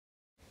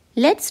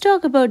Let's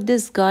talk about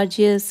this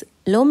gorgeous,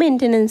 low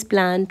maintenance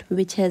plant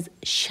which has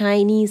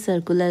shiny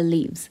circular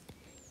leaves.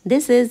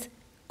 This is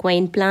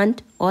quain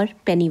plant or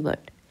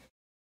pennywort.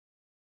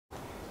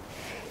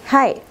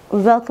 Hi,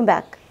 welcome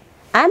back.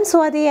 I'm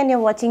Swati and you're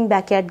watching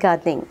Backyard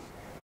Gardening.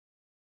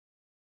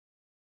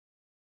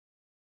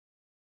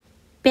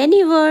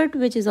 Pennywort,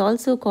 which is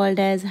also called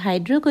as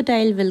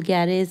Hydrocotyle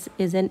vulgaris,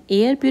 is an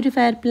air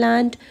purifier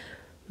plant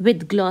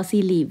with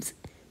glossy leaves,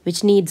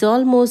 which needs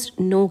almost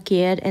no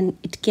care, and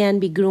it can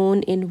be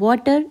grown in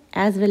water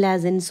as well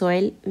as in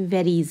soil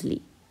very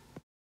easily.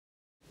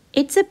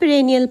 It's a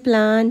perennial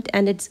plant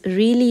and it's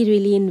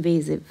really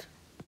invasive.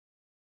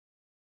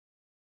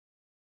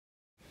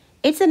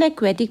 It's an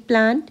aquatic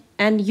plant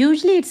and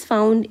usually it's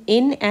found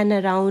in and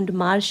around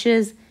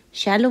marshes,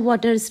 shallow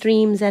water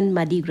streams and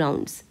muddy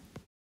grounds.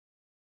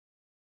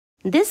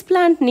 This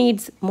plant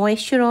needs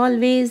moisture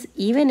always,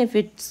 even if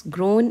it's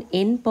grown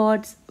in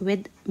pots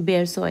with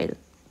bare soil.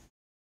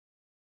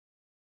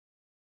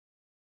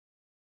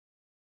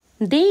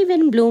 They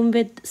even bloom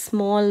with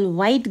small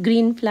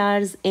white-green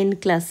flowers in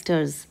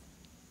clusters.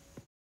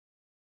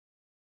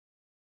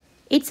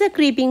 It's a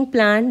creeping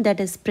plant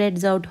that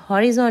spreads out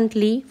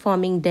horizontally,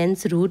 forming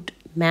dense root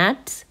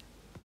mats.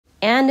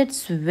 And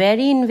it's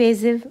very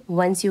invasive.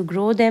 Once you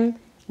grow them,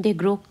 they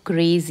grow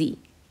crazy.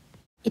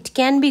 It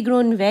can be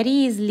grown very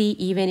easily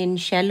even in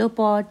shallow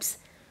pots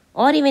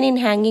or even in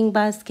hanging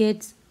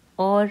baskets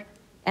or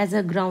as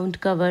a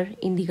ground cover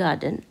in the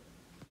garden.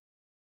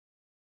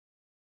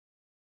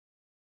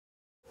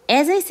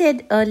 As I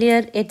said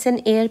earlier, it's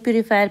an air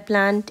purifier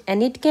plant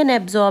and it can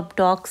absorb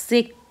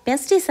toxic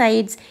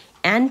pesticides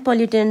and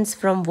pollutants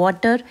from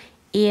water,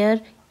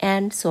 air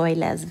and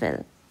soil as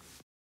well.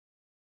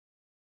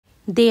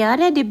 They are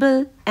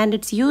edible and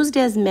it's used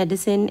as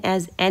medicine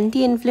as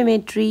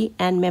anti-inflammatory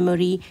and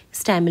memory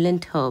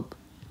stimulant herb.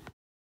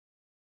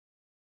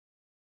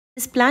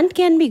 This plant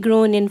can be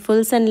grown in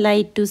full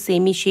sunlight to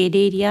semi-shade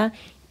area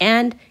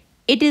and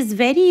it is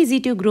very easy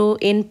to grow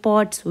in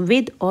pots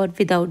with or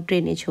without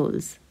drainage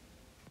holes.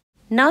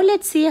 Now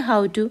let's see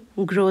how to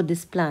grow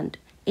this plant.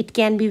 It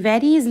can be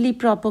very easily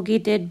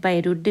propagated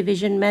by root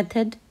division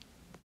method.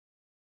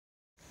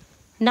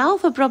 Now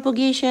for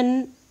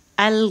propagation,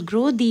 I'll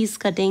grow these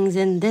cuttings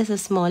in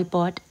this small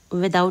pot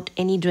without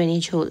any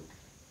drainage hole.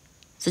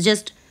 So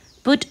just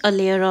put a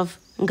layer of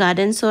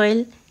garden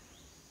soil,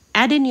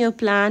 add in your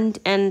plant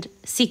and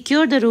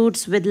secure the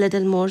roots with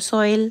little more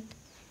soil.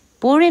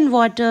 Pour in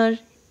water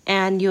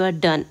and you are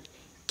done.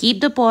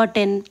 Keep the pot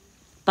in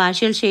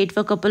partial shade for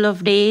a couple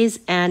of days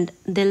and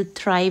they'll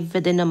thrive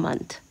within a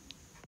month.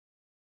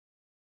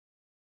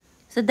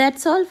 So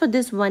that's all for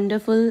this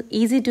wonderful,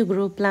 easy to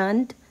grow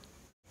plant.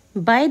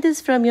 Buy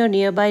this from your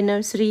nearby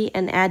nursery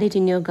and add it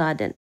in your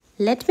garden.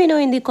 Let me know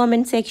in the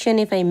comment section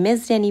if I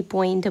missed any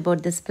point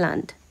about this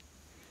plant.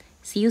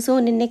 See you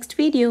soon in next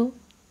video.